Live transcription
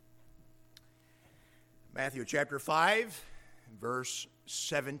Matthew chapter 5, verse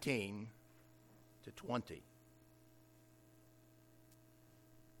 17 to 20.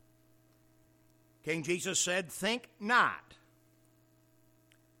 King Jesus said, "Think not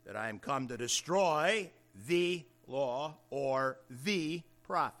that I am come to destroy the law or the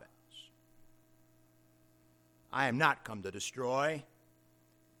prophets. I am not come to destroy,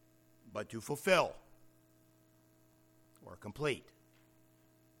 but to fulfill or complete.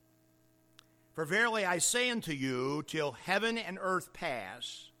 For verily I say unto you, till heaven and earth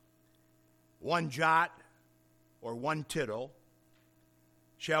pass, one jot or one tittle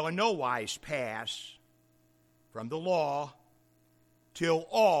shall in no wise pass from the law till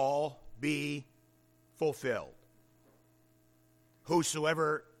all be fulfilled.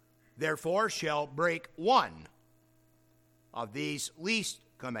 Whosoever therefore shall break one of these least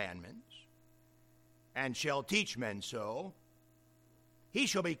commandments, and shall teach men so, he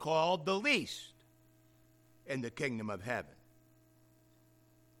shall be called the least in the kingdom of heaven.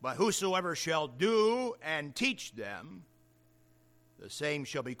 But whosoever shall do and teach them, the same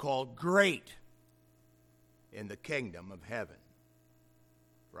shall be called great in the kingdom of heaven.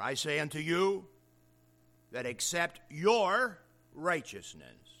 For I say unto you, that except your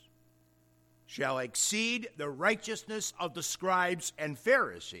righteousness shall exceed the righteousness of the scribes and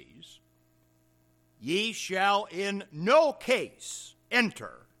Pharisees, ye shall in no case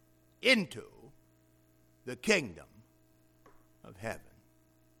enter into the kingdom of heaven."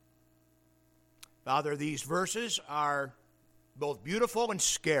 Father, these verses are both beautiful and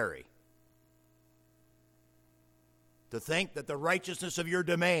scary. To think that the righteousness of your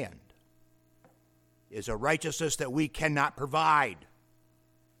demand is a righteousness that we cannot provide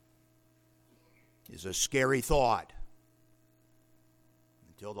is a scary thought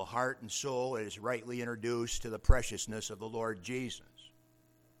until the heart and soul is rightly introduced to the preciousness of the Lord Jesus.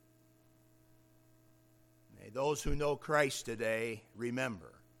 May those who know Christ today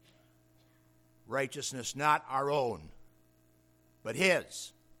remember righteousness not our own, but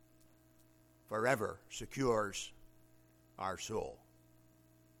His, forever secures our soul.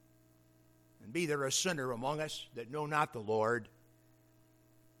 And be there a sinner among us that know not the Lord,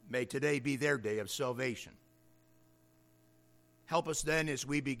 may today be their day of salvation. Help us then as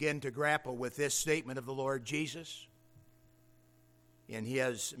we begin to grapple with this statement of the Lord Jesus in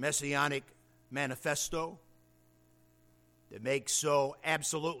His messianic manifesto that makes so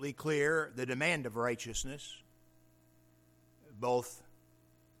absolutely clear the demand of righteousness, both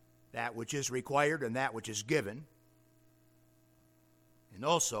that which is required and that which is given, and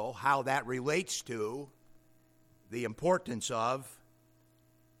also how that relates to the importance of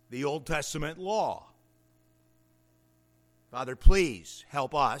the Old Testament law. Father, please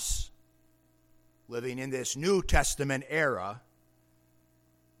help us, living in this New Testament era,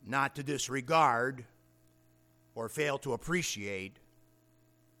 not to disregard or fail to appreciate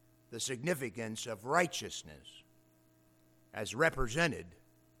the significance of righteousness as represented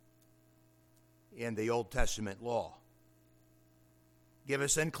in the Old Testament law. Give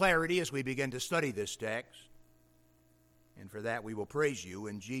us then clarity as we begin to study this text, and for that we will praise you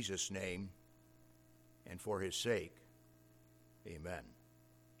in Jesus' name and for His sake. Amen.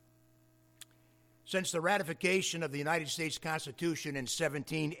 Since the ratification of the United States Constitution in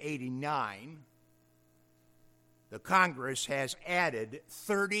 1789, the Congress has added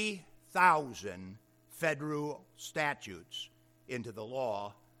 30,000 federal statutes into the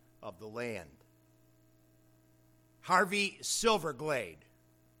law of the land. Harvey Silverglade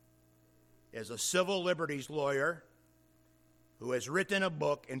is a civil liberties lawyer who has written a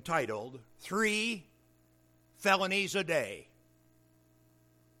book entitled 3 Felonies a Day.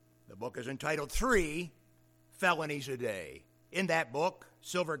 The book is entitled 3 Felonies a Day. In that book,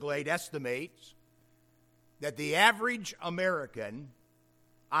 Silverglade estimates that the average American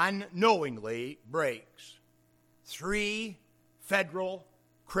unknowingly breaks 3 federal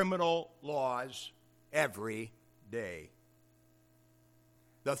criminal laws every day.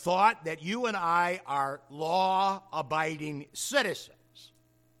 The thought that you and I are law-abiding citizens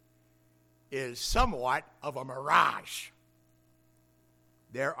is somewhat of a mirage.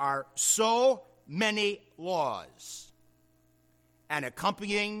 There are so many laws and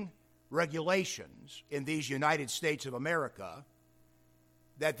accompanying regulations in these United States of America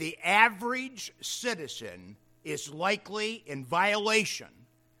that the average citizen is likely in violation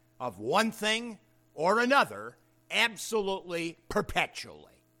of one thing or another absolutely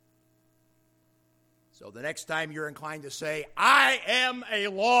perpetually. So the next time you're inclined to say, "I am a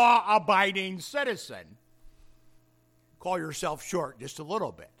law-abiding citizen," call yourself short just a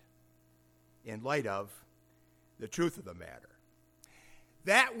little bit in light of the truth of the matter.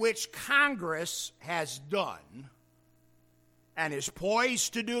 that which Congress has done and is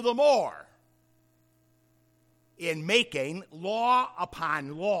poised to do the more in making law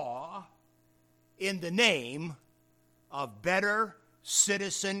upon law in the name of better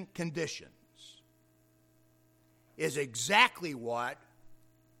citizen conditions is exactly what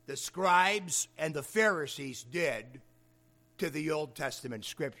the scribes and the Pharisees did to the Old Testament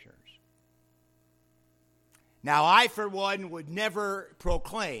scriptures. Now, I, for one, would never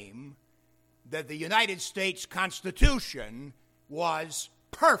proclaim that the United States Constitution was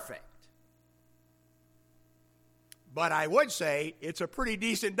perfect. But I would say it's a pretty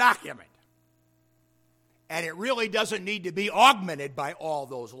decent document. And it really doesn't need to be augmented by all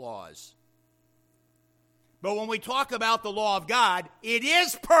those laws. But when we talk about the law of God, it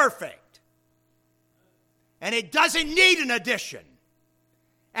is perfect. And it doesn't need an addition.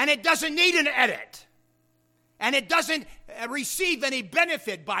 And it doesn't need an edit. And it doesn't receive any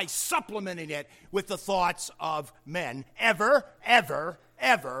benefit by supplementing it with the thoughts of men. Ever, ever,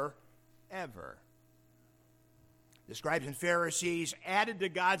 ever, ever. The scribes and Pharisees added to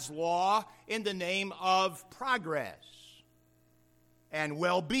God's law in the name of progress and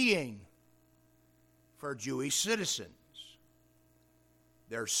well-being for Jewish citizens.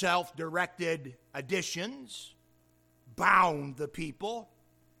 Their self-directed additions bound the people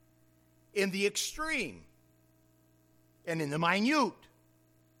in the extreme and in the minute,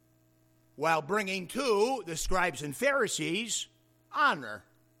 while bringing to the scribes and Pharisees honor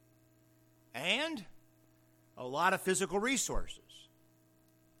and a lot of physical resources.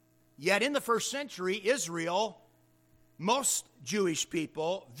 Yet in the first century, Israel, most Jewish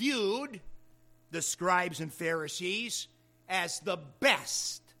people viewed the scribes and Pharisees as the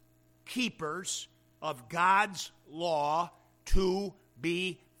best keepers of God's law to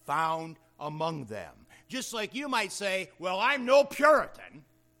be found among them. Just like you might say, well, I'm no Puritan.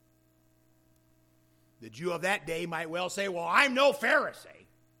 The Jew of that day might well say, well, I'm no Pharisee.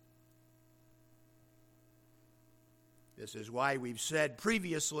 This is why we've said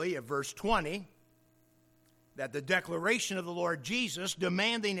previously of verse 20 that the declaration of the Lord Jesus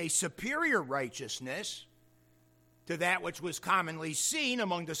demanding a superior righteousness to that which was commonly seen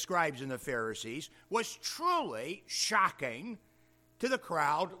among the scribes and the Pharisees was truly shocking to the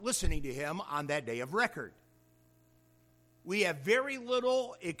crowd listening to him on that day of record. We have very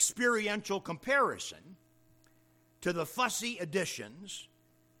little experiential comparison to the fussy additions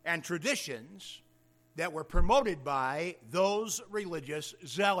and traditions that were promoted by those religious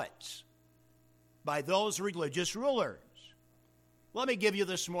zealots, by those religious rulers. Let me give you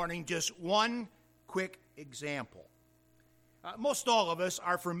this morning just one quick example. Most all of us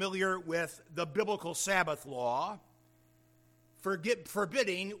are familiar with the biblical Sabbath law,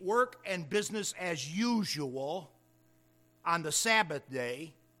 forbidding work and business as usual on the Sabbath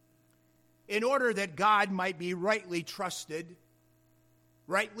day in order that God might be rightly trusted,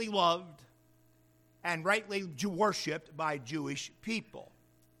 rightly loved, and rightly worshipped by Jewish people.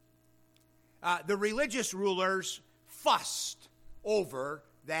 The religious rulers fussed over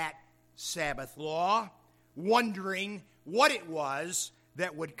that Sabbath law, wondering what it was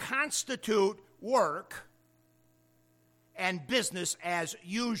that would constitute work and business as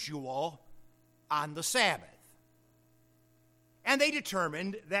usual on the Sabbath. And they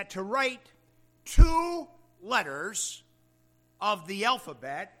determined that to write 2 letters of the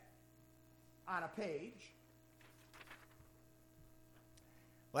alphabet on a page,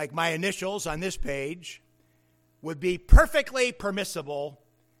 like my initials on this page, would be perfectly permissible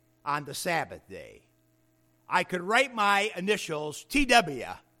on the Sabbath day. I could write my initials TW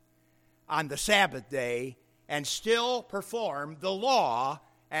on the Sabbath day and still perform the law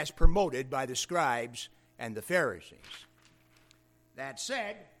as promoted by the scribes and the Pharisees. That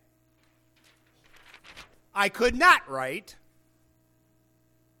said, I could not write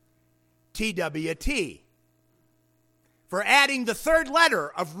TWT, for adding the 3rd letter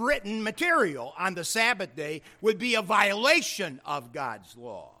of written material on the Sabbath day would be a violation of God's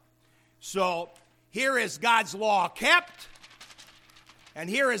law. So here is God's law kept, and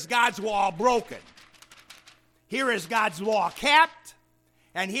here is God's law broken. Here is God's law kept,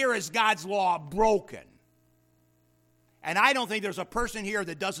 and here is God's law broken. And I don't think there's a person here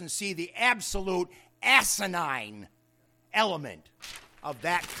that doesn't see the absolute asinine element of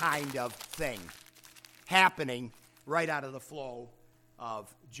that kind of thing happening right out of the flow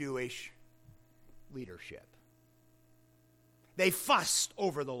of Jewish leadership. They fussed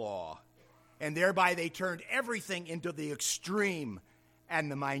over the law, and thereby they turned everything into the extreme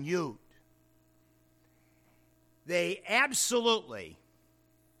and the minute. They absolutely,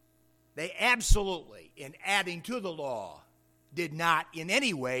 in adding to the law, did not in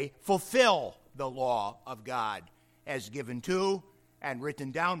any way fulfill the law of God as given to and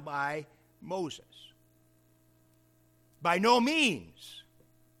written down by Moses. By no means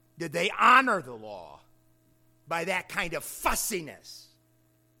did they honor the law by that kind of fussiness.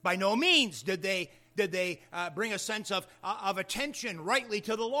 By no means did they bring a sense of attention rightly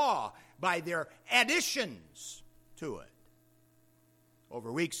to the law by their additions to it.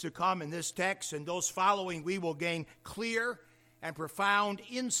 Over weeks to come in this text and those following, we will gain clear and profound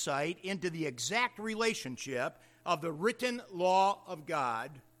insight into the exact relationship of the written law of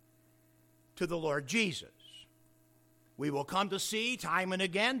God to the Lord Jesus. We will come to see time and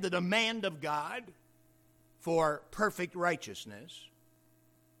again the demand of God for perfect righteousness,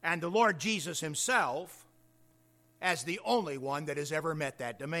 and the Lord Jesus himself as the only one that has ever met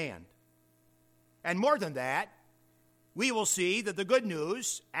that demand. And more than that, we will see that the good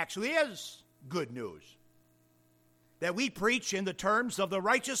news actually is good news. That we preach in the terms of the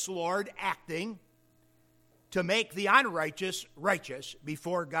righteous Lord acting to make the unrighteous righteous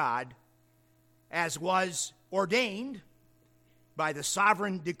before God, as was ordained by the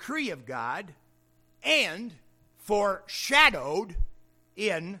sovereign decree of God and foreshadowed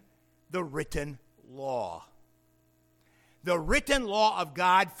in the written law. The written law of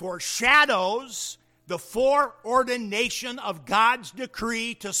God foreshadows the foreordination of God's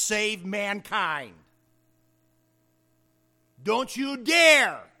decree to save mankind. Don't you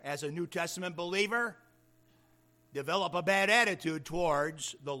dare, as a New Testament believer, develop a bad attitude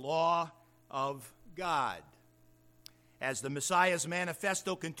towards the law of God. As the Messiah's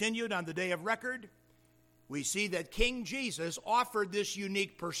manifesto continued on the day of record, we see that King Jesus offered this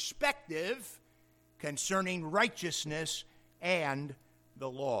unique perspective concerning righteousness and the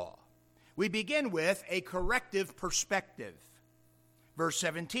law. We begin with a corrective perspective. Verse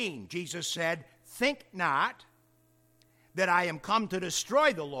 17, Jesus said, "Think not that I am come to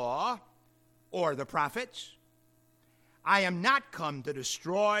destroy the law or the prophets. I am not come to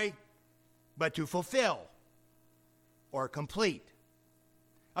destroy, but to fulfill or complete."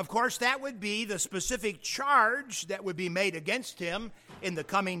 Of course, that would be the specific charge that would be made against him in the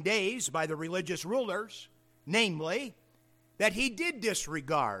coming days by the religious rulers, namely, that he did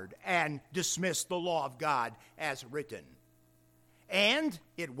disregard and dismiss the law of God as written. And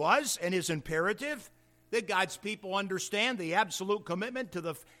it was and is imperative that God's people understand the absolute commitment to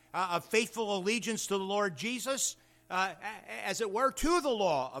the faithful allegiance to the Lord Jesus, as it were, to the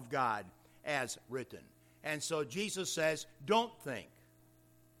law of God as written. And so Jesus says, don't think.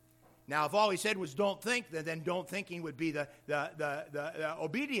 Now, if all he said was don't think, then don't thinking would be the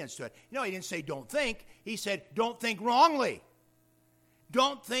obedience to it. No, he didn't say don't think. He said don't think wrongly.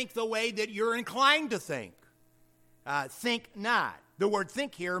 Don't think the way that you're inclined to think. Think not. The word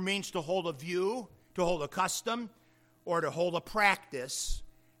think here means to hold a view, to hold a custom, or to hold a practice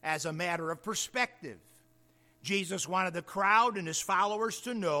as a matter of perspective. Jesus wanted the crowd and his followers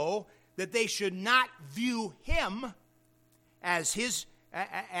to know that they should not view him as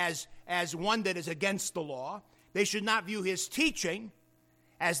one that is against the law. They should not view his teaching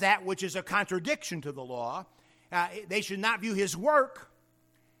as that which is a contradiction to the law. They should not view his work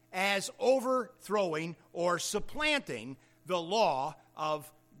as overthrowing or supplanting the law of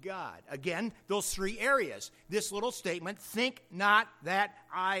God. Again, those three areas. This little statement, think not that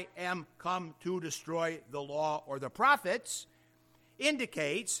I am come to destroy the law or the prophets,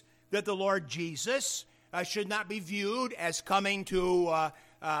 indicates that the Lord Jesus should not be viewed as coming to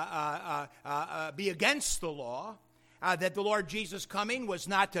be against the law, that the Lord Jesus coming was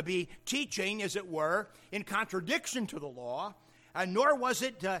not to be teaching, as it were, in contradiction to the law, nor was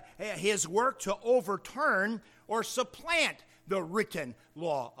it his work to overturn or supplant the written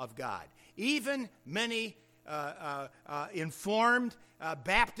law of God. Even many informed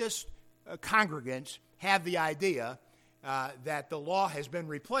Baptist congregants have the idea that the law has been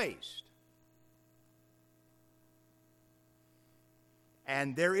replaced.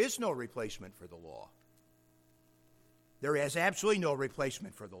 And there is no replacement for the law. There is absolutely no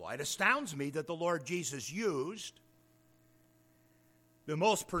replacement for the law. It astounds me that the Lord Jesus used the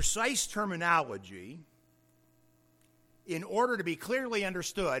most precise terminology in order to be clearly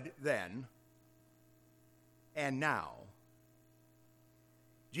understood then and now.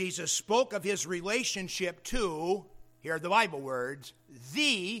 Jesus spoke of his relationship to, here are the Bible words,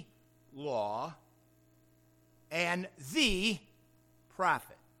 the law and the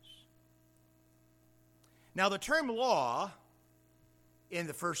prophets. Now, the term law in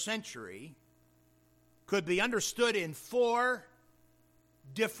the first century could be understood in four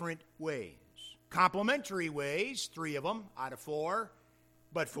different ways. Complementary ways, 3 of them out of 4,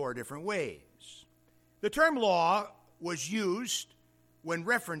 but 4 different ways. The term law was used when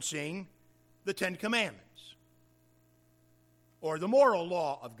referencing the Ten Commandments or the moral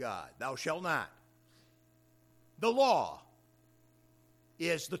law of God, thou shalt not. The law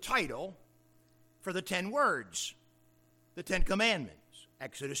is the title for the 10 words, the 10 Commandments,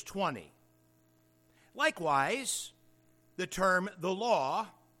 Exodus 20. Likewise, the term the law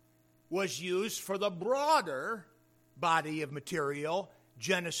was used for the broader body of material,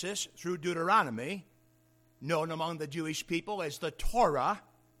 Genesis through Deuteronomy, known among the Jewish people as the Torah,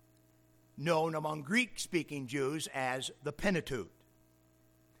 known among Greek-speaking Jews as the Pentateuch,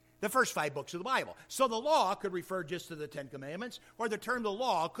 the first 5 books of the Bible. So the law could refer just to the 10 Commandments, or the term the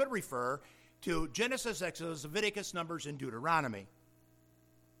law could refer to Genesis, Exodus, Leviticus, Numbers, and Deuteronomy.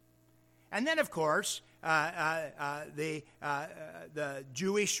 And then, of course, the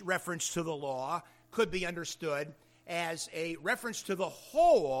Jewish reference to the law could be understood as a reference to the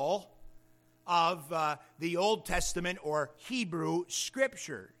whole of the Old Testament or Hebrew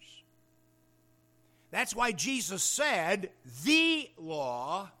Scriptures. That's why Jesus said, the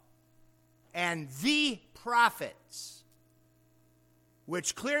law and the prophets,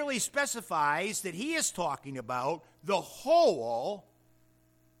 which clearly specifies that he is talking about the whole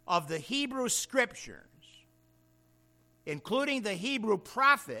of the Hebrew Scriptures, including the Hebrew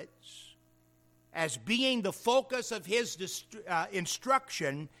prophets, as being the focus of his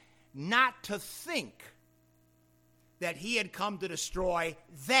instruction, not to think that he had come to destroy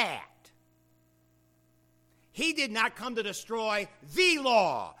that. He did not come to destroy the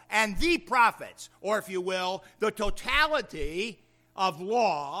law and the prophets, or if you will, the totality of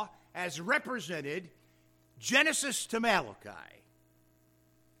law as represented Genesis to Malachi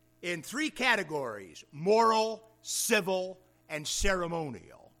in 3 categories: moral, civil, and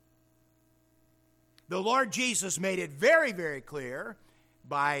ceremonial. The Lord Jesus made it very, very clear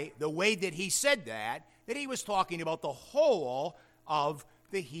by the way that he said that he was talking about the whole of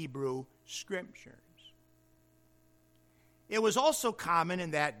the Hebrew Scriptures. It was also common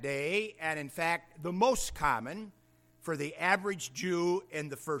in that day, and in fact the most common for the average Jew in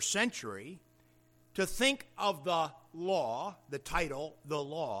the first century, to think of the law, the title, the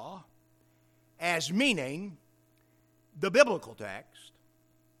law, as meaning the biblical text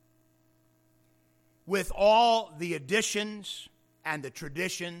with all the additions and the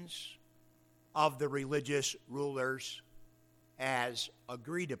traditions of the religious rulers as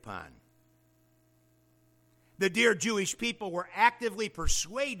agreed upon. The dear Jewish people were actively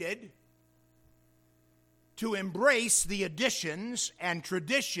persuaded to embrace the additions and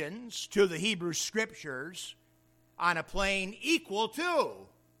traditions to the Hebrew Scriptures on a plane equal to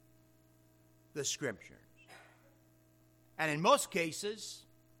the Scriptures. And in most cases,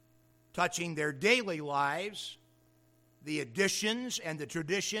 touching their daily lives, the additions and the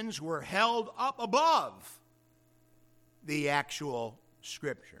traditions were held up above the actual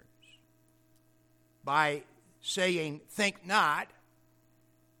Scriptures. By saying, think not,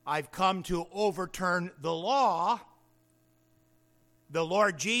 I've come to overturn the law, the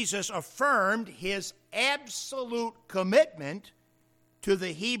Lord Jesus affirmed his absolute commitment to the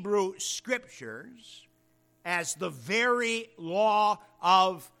Hebrew Scriptures as the very law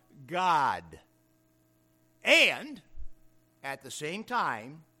of God. And at the same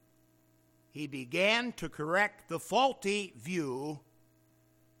time, he began to correct the faulty view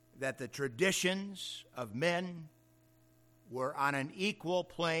that the traditions of men were on an equal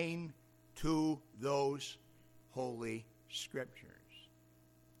plane to those holy Scriptures.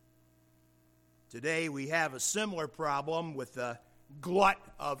 Today we have a similar problem with the glut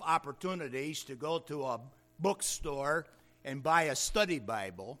of opportunities to go to a bookstore and buy a study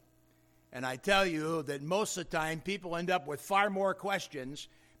Bible. And I tell you that most of the time people end up with far more questions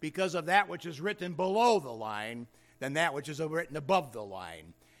because of that which is written below the line than that which is written above the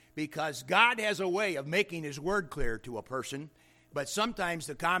line. Because God has a way of making his word clear to a person, but sometimes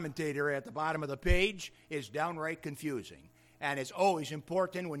the commentator at the bottom of the page is downright confusing. And it's always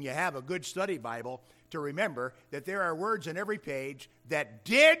important when you have a good study Bible to remember that there are words in every page that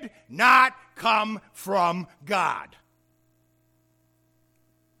did not come from God.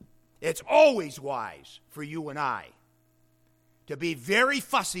 It's always wise for you and I to be very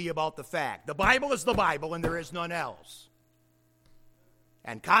fussy about the fact. The Bible is the Bible and there is none else.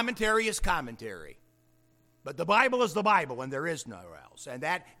 And commentary is commentary. But the Bible is the Bible and there is none else. And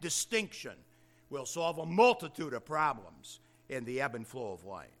that distinction will solve a multitude of problems in the ebb and flow of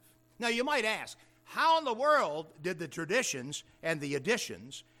life. Now you might ask, how in the world did the traditions and the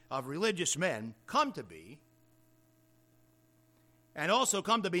additions of religious men come to be, and also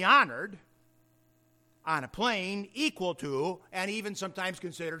come to be honored on a plane equal to, and even sometimes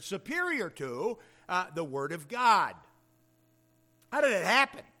considered superior to, the Word of God? How did it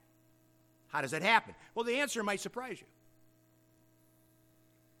happen? How does it happen? Well, the answer might surprise you.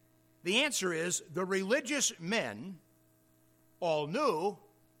 The answer is the religious men all knew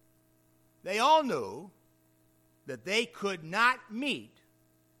that they could not meet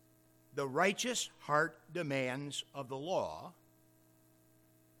the righteous heart demands of the law,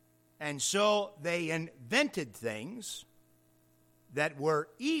 and so they invented things that were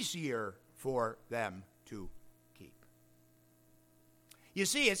easier for them to keep. You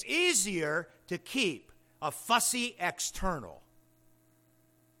see, it's easier to keep a fussy external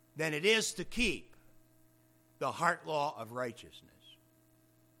than it is to keep the heart law of righteousness.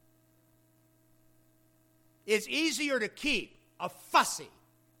 It's easier to keep a fussy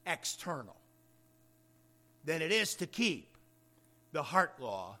external than it is to keep the heart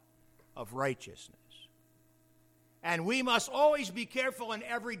law of righteousness. And we must always be careful in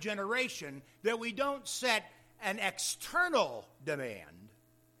every generation that we don't set an external demand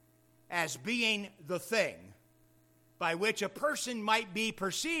as being the thing by which a person might be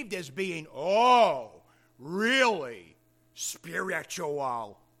perceived as being, really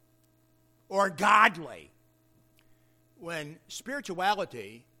spiritual or godly, when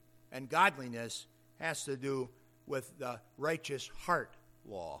spirituality and godliness has to do with the righteous heart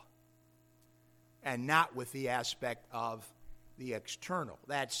law and not with the aspect of the external.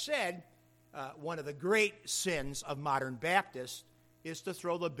 That said, one of the great sins of modern Baptists is to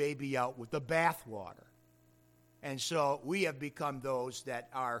throw the baby out with the bathwater. And so we have become those that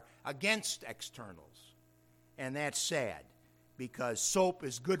are against externals. And that's sad, because soap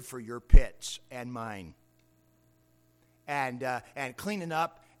is good for your pits and mine. And cleaning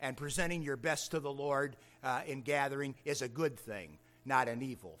up and presenting your best to the Lord in gathering is a good thing, not an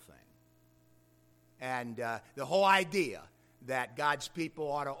evil thing. And the whole idea that God's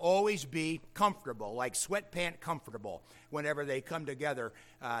people ought to always be comfortable, like sweatpant comfortable, whenever they come together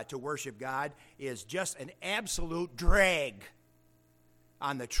to worship God is just an absolute drag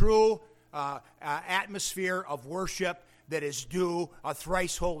on the true atmosphere of worship that is due a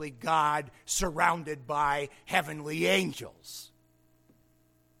thrice holy God surrounded by heavenly angels.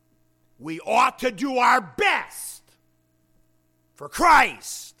 We ought to do our best for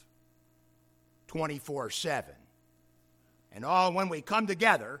Christ 24/7. And when we come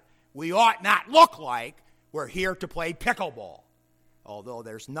together, we ought not look like we're here to play pickleball, although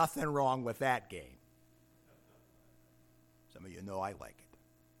there's nothing wrong with that game. Some of you know I like it.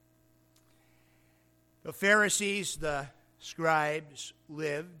 The Pharisees, the scribes,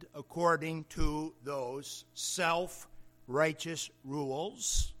 lived according to those self-righteous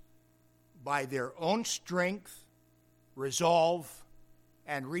rules by their own strength, resolve,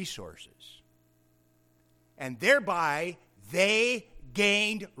 and resources. And thereby, they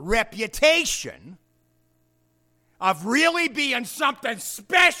gained reputation of really being something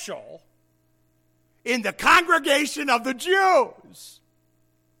special in the congregation of the Jews.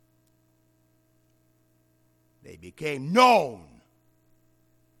 They became known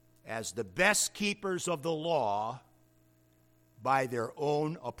as the best keepers of the law by their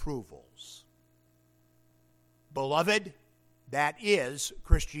own approvals. Beloved, that is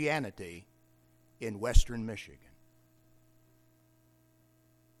Christianity in Western Michigan.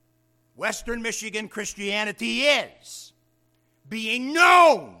 Western Michigan Christianity is being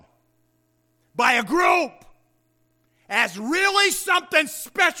known by a group as really something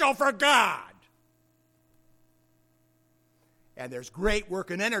special for God. And there's great work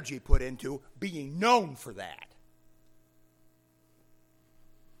and energy put into being known for that.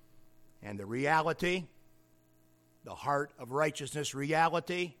 And the reality, the heart of righteousness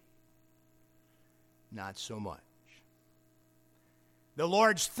reality, not so much. The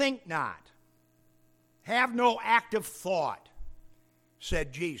Lord's think not, have no active thought,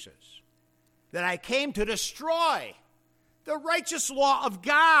 said Jesus, that I came to destroy the righteous law of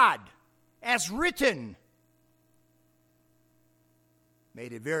God as written.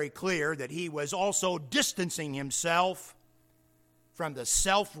 Made it very clear that he was also distancing himself from the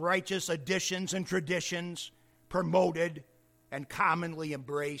self-righteous additions and traditions promoted and commonly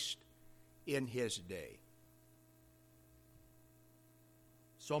embraced in his day.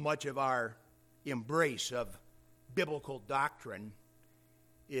 So much of our embrace of biblical doctrine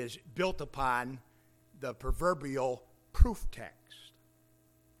is built upon the proverbial proof text.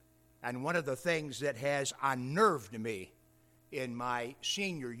 And one of the things that has unnerved me in my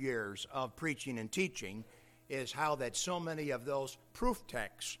senior years of preaching and teaching is how that so many of those proof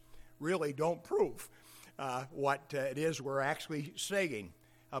texts really don't prove what it is we're actually saying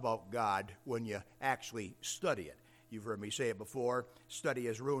about God when you actually study it. You've heard me say it before. Study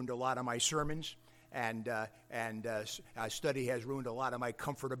has ruined a lot of my sermons. study has ruined a lot of my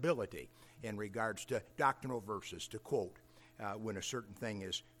comfortability in regards to doctrinal verses to quote when a certain thing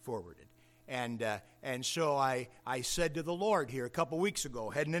is forwarded. And so I said to the Lord here a couple weeks ago,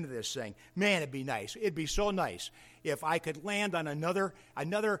 heading into this, saying, man, it'd be nice. It'd be so nice if I could land on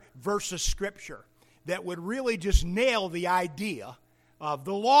another verse of Scripture that would really just nail the idea of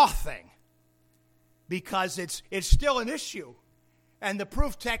the law thing, because it's still an issue. And the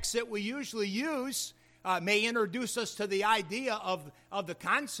proof texts that we usually use may introduce us to the idea of the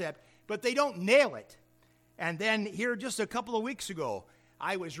concept, but they don't nail it. And then here just a couple of weeks ago,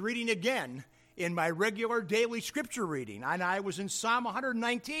 I was reading again in my regular daily scripture reading, and I was in Psalm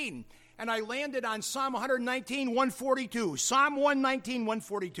 119, and I landed on Psalm 119, 142. Psalm 119,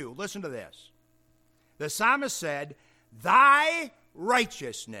 142. Listen to this. The psalmist said, thy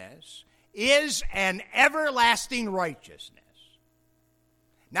righteousness is an everlasting righteousness.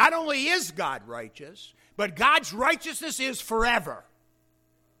 Not only is God righteous, but God's righteousness is forever.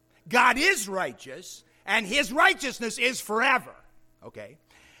 God is righteous, and his righteousness is forever. Okay?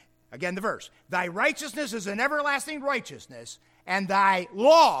 Again, the verse. Thy righteousness is an everlasting righteousness, and thy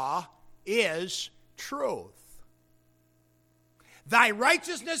law is truth. Thy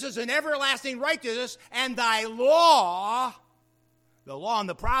righteousness is an everlasting righteousness, and thy law, the law and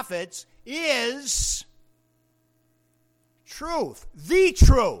the prophets, is truth. The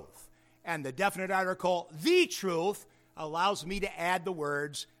truth. And the definite article, the truth, allows me to add the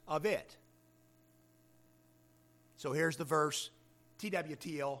words of it. So here's the verse,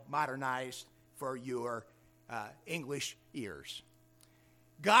 TWTL, modernized for your English ears.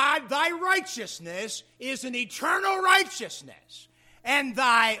 God, thy righteousness is an eternal righteousness, and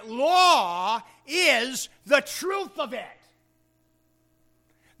thy law is the truth of it.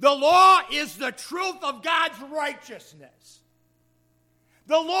 The law is the truth of God's righteousness.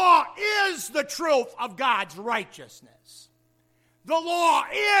 The law is the truth of God's righteousness. The law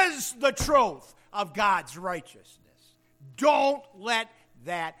is the truth of God's righteousness. Don't let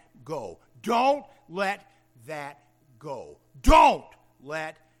that go. Don't let that go. Don't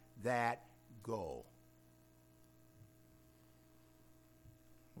let that go.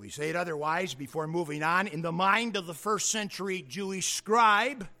 We say it otherwise before moving on. In the mind of the first century Jewish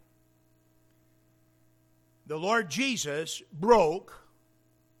scribe, the Lord Jesus broke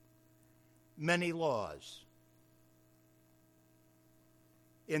many laws.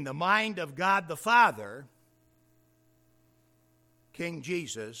 In the mind of God the Father, King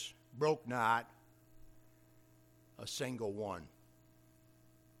Jesus broke not a single one.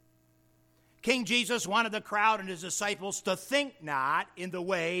 King Jesus wanted the crowd and his disciples to think not in the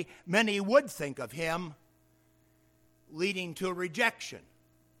way many would think of him, leading to rejection,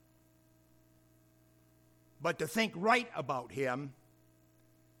 but to think right about him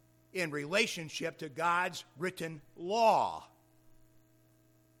in relationship to God's written law.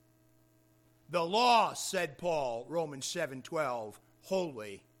 The law, said Paul, Romans 7:12,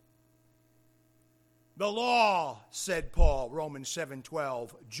 holy. The law, said Paul, Romans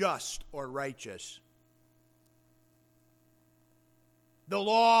 7:12, just or righteous. The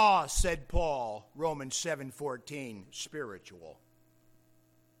law, said Paul, Romans 7:14, spiritual.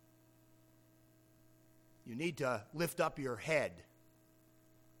 You need to lift up your head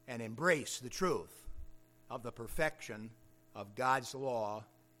and embrace the truth of the perfection of God's law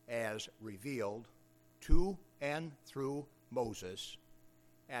as revealed to and through Moses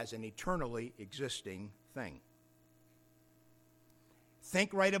as an eternally existing thing.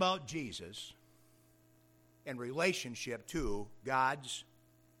 Think right about Jesus in relationship to God's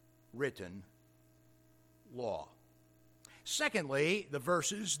written law. Secondly, the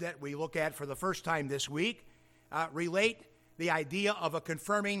verses that we look at for the first time this week relate the idea of a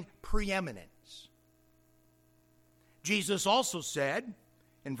confirming preeminence. Jesus also said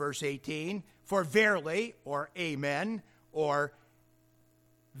in verse 18, for verily, or amen, or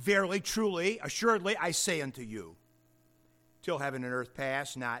verily, truly, assuredly, I say unto you, till heaven and earth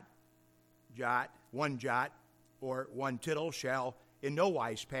pass, not one jot, or one tittle shall in no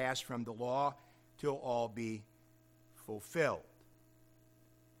wise pass from the law till all be fulfilled.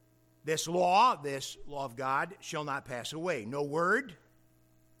 This law of God, shall not pass away. No word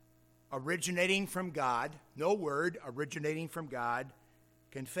originating from God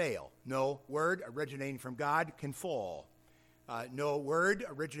can fail. No word originating from God can fall. No word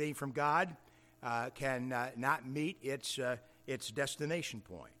originating from God can not meet its destination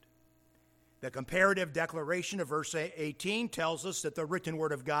point. The comparative declaration of verse 18 tells us that the written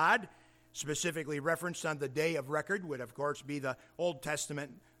word of God, specifically referenced on the day of record, would of course be the Old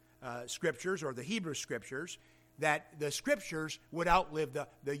Testament scriptures or the Hebrew scriptures, that the scriptures would outlive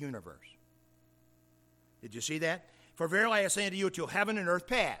the universe. Did you see that? For verily I say unto you, till heaven and earth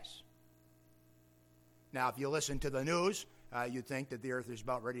pass. Now, if you listen to the news, you'd think that the earth is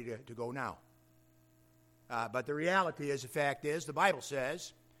about ready to go now. But the reality is, the fact is, the Bible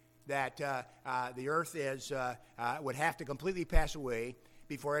says that the earth would have to completely pass away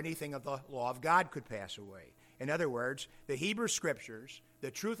before anything of the law of God could pass away. In other words, the Hebrew Scriptures,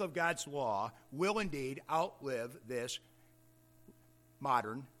 the truth of God's law, will indeed outlive this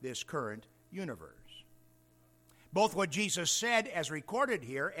current universe. Both what Jesus said as recorded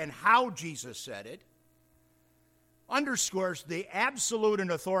here and how Jesus said it underscores the absolute and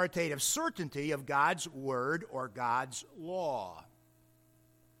authoritative certainty of God's word or God's law.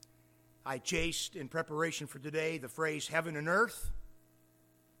 I chased in preparation for today the phrase heaven and earth.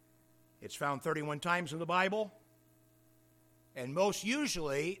 It's found 31 times in the Bible. And most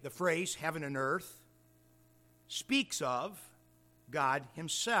usually the phrase heaven and earth speaks of God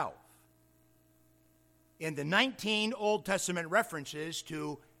himself. In the 19 Old Testament references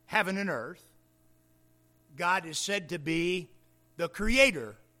to heaven and earth, God is said to be the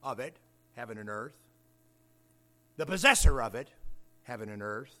creator of it, heaven and earth, the possessor of it, heaven and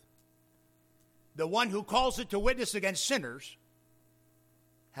earth, the one who calls it to witness against sinners,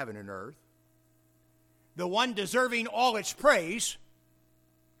 heaven and earth, the one deserving all its praise,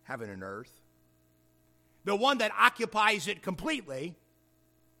 heaven and earth, the one that occupies it completely,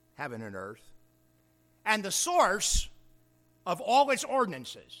 heaven and earth, and the source of all its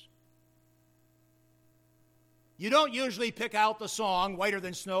ordinances. You don't usually pick out the song Whiter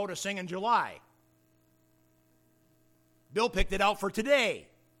Than Snow to sing in July. Bill picked it out for today.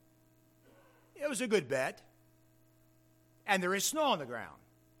 It was a good bet. And there is snow on the ground.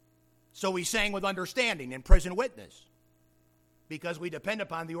 So we sang with understanding and present witness because we depend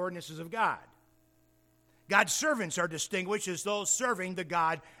upon the ordinances of God. God's servants are distinguished as those serving the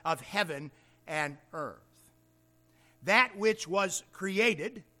God of heaven and earth. That which was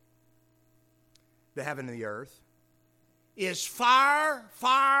created, the heaven and the earth, is far,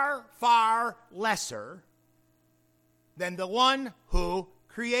 far, far lesser than the one who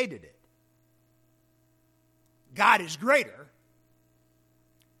created it. God is greater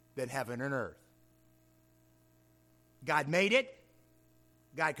than heaven and earth. God made it.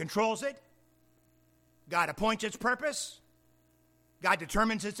 God controls it. God appoints its purpose. God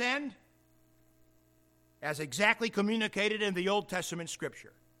determines its end, as exactly communicated in the Old Testament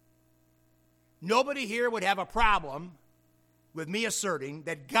Scripture. Nobody here would have a problem with me asserting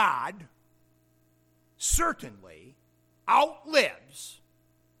that God certainly outlives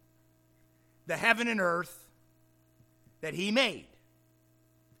the heaven and earth that he made.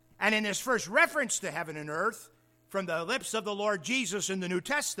 And in his first reference to heaven and earth, from the lips of the Lord Jesus in the New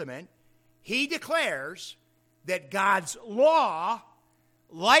Testament, he declares that God's law,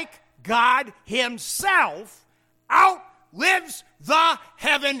 like God himself, outlives the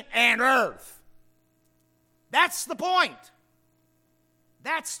heaven and earth. That's the point.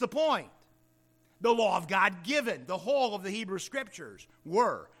 That's the point. The law of God given, the whole of the Hebrew Scriptures,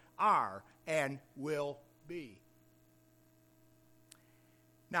 were, are, and will be.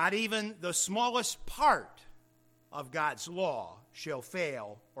 Not even the smallest part of God's law shall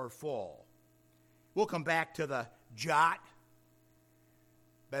fail or fall. We'll come back to the jot,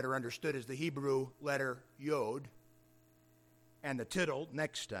 better understood as the Hebrew letter yod, and the tittle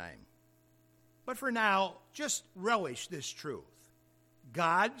next time. But for now, just relish this truth.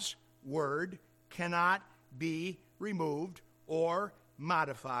 God's word cannot be removed or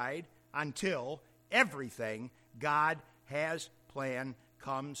modified until everything God has planned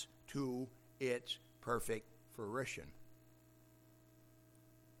comes to its perfect fruition.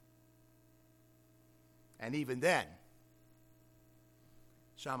 And even then,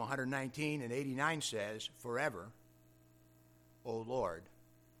 Psalm 119 and 89 says, forever, O Lord,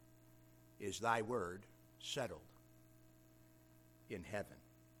 is thy word settled in heaven.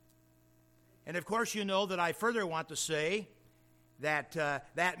 And of course, you know that I further want to say that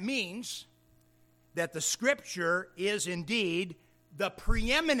that means that the Scripture is indeed the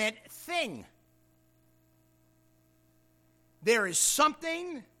preeminent thing. There is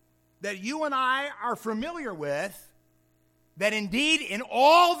something that you and I are familiar with that indeed in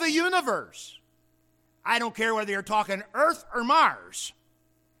all the universe, I don't care whether you're talking Earth or Mars,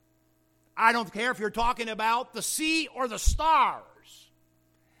 I don't care if you're talking about the sea or the stars,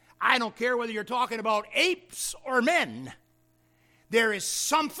 I don't care whether you're talking about apes or men, there is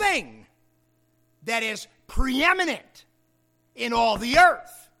something that is preeminent in all the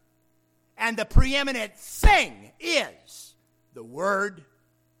earth. And the preeminent thing is the Word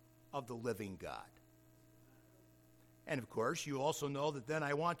of the living God. And of course, you also know that then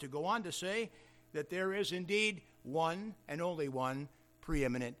I want to go on to say that there is indeed one and only one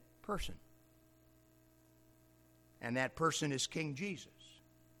preeminent person. And that person is King Jesus.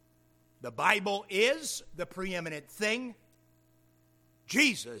 The Bible is the preeminent thing.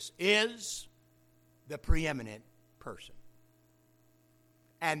 Jesus is the preeminent person.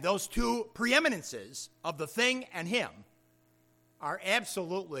 And those two preeminences of the thing and him are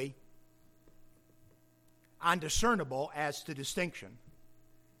absolutely undiscernible as to distinction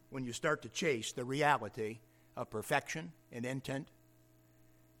when you start to chase the reality of perfection and intent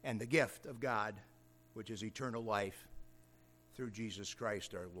and the gift of God, which is eternal life through Jesus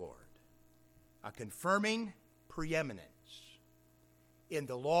Christ our Lord. A confirming preeminence in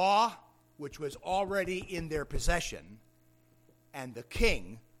the law, which was already in their possession, and the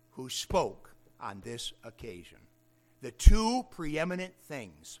king who spoke on this occasion. The two preeminent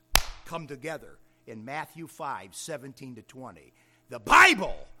things come together in Matthew 5:17-20. The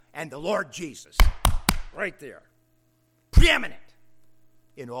Bible and the Lord Jesus. Right there. Preeminent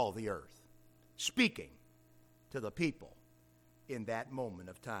in all the earth. Speaking to the people in that moment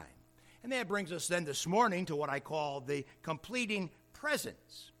of time. And that brings us then this morning to what I call the completing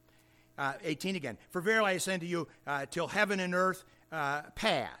presence. 18 again. For verily I say unto you, till heaven and earth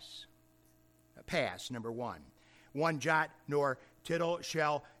pass. Pass, number one. One jot nor tittle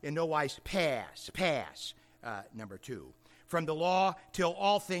shall in no wise pass. Pass, number two. From the law till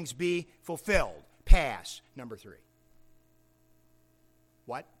all things be fulfilled. Pass, number three.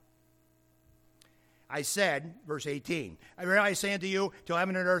 What? I said, verse 18, I verily say unto you, till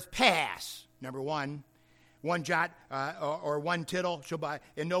heaven and earth pass, number one. One jot or one tittle shall by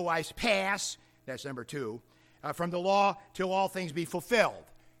in no wise pass, that's number two. From the law till all things be fulfilled,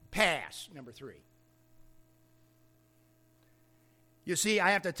 pass, number three. You see, I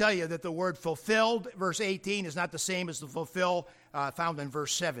have to tell you that the word fulfilled, verse 18, is not the same as the fulfill found in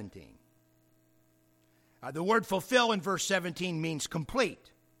verse 17. The word fulfill in verse 17 means complete.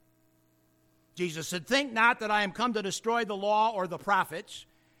 Jesus said, think not that I am come to destroy the law or the prophets.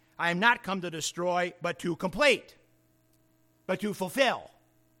 I am not come to destroy, but to complete, but to fulfill.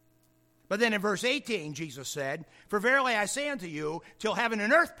 But then in verse 18, Jesus said, for verily I say unto you, till heaven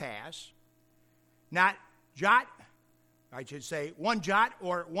and earth pass, not jot, I should say, one jot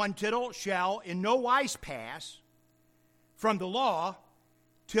or one tittle shall in no wise pass from the law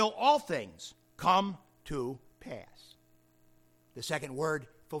till all things come to pass. The second word,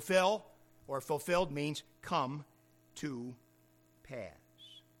 fulfill, or fulfilled, means come to pass.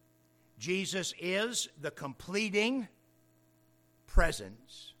 Jesus is the completing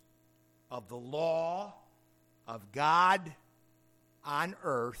presence of the law of God on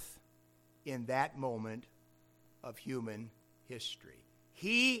earth in that moment of human history.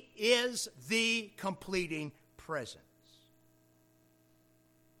 He is the completing presence.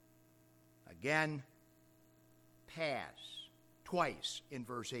 Again, pass, twice in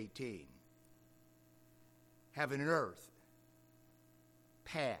verse 18. Heaven and earth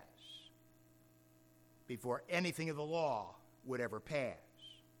pass before anything of the law would ever pass.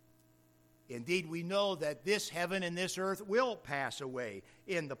 Indeed, we know that this heaven and this earth will pass away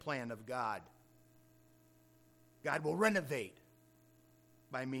in the plan of God. God will renovate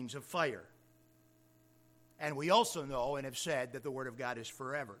by means of fire. And we also know and have said that the Word of God is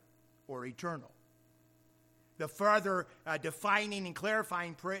forever or eternal. The further defining and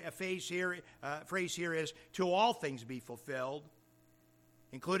clarifying phrase here is, till all things be fulfilled,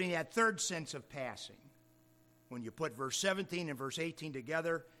 including that third sense of passing. When you put verse 17 and verse 18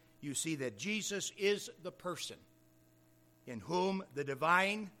 together, you see that Jesus is the person in whom the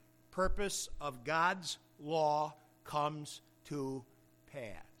divine purpose of God's law comes to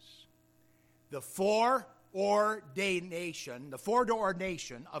pass. The foreordination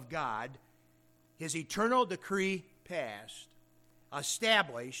of God, his eternal decree passed,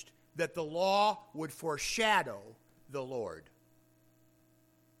 established that the law would foreshadow the Lord.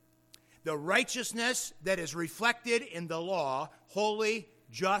 The righteousness that is reflected in the law, holy,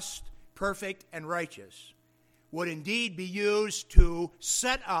 just, perfect, and righteous, would indeed be used to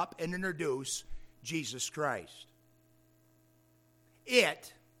set up and introduce Jesus Christ.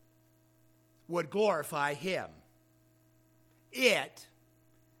 It would glorify him. It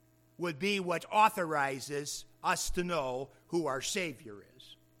would be what authorizes us to know who our Savior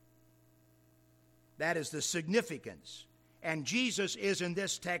is. That is the significance. And Jesus is in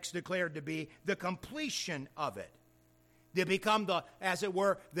this text declared to be the completion of it. To become the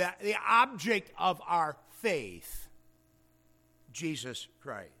object of our faith, Jesus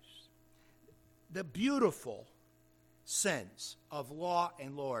Christ. The beautiful sense of law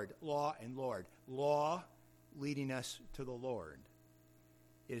and Lord, law and Lord, law leading us to the Lord.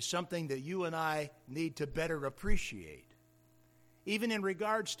 is something that you and I need to better appreciate, even in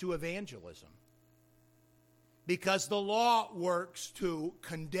regards to evangelism. Because the law works to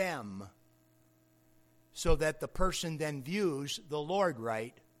condemn so that the person then views the Lord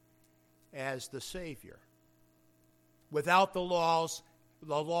right as the Savior. Without the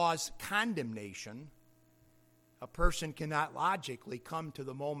law's condemnation, a person cannot logically come to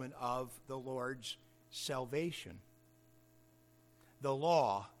the moment of the Lord's salvation. The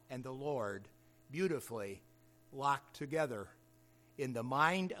law and the Lord beautifully locked together in the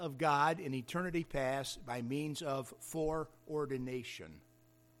mind of God in eternity past by means of foreordination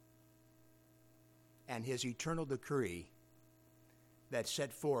and his eternal decree that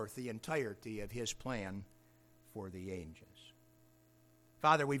set forth the entirety of his plan for the ages.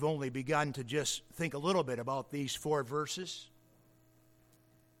 Father, we've only begun to just think a little bit about these 4 verses,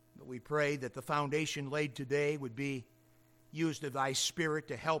 but we pray that the foundation laid today would be used of thy Spirit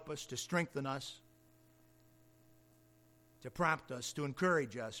to help us, to strengthen us, to prompt us, to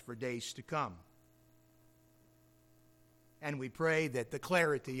encourage us for days to come. And we pray that the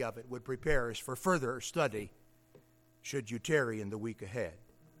clarity of it would prepare us for further study should you tarry in the week ahead.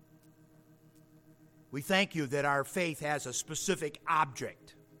 We thank you that our faith has a specific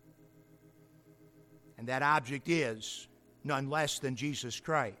object, and that object is none less than Jesus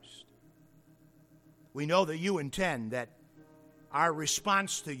Christ. We know that you intend that our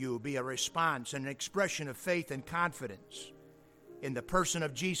response to you be a response and an expression of faith and confidence in the person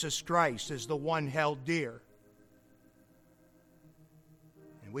of Jesus Christ as the one held dear.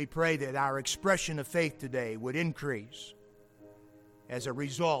 And we pray that our expression of faith today would increase as a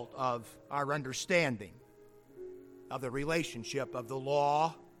result of our understanding of the relationship of the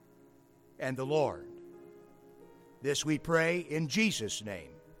law and the Lord. This we pray in Jesus'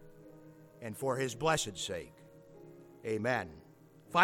 name and for his blessed sake. Amen.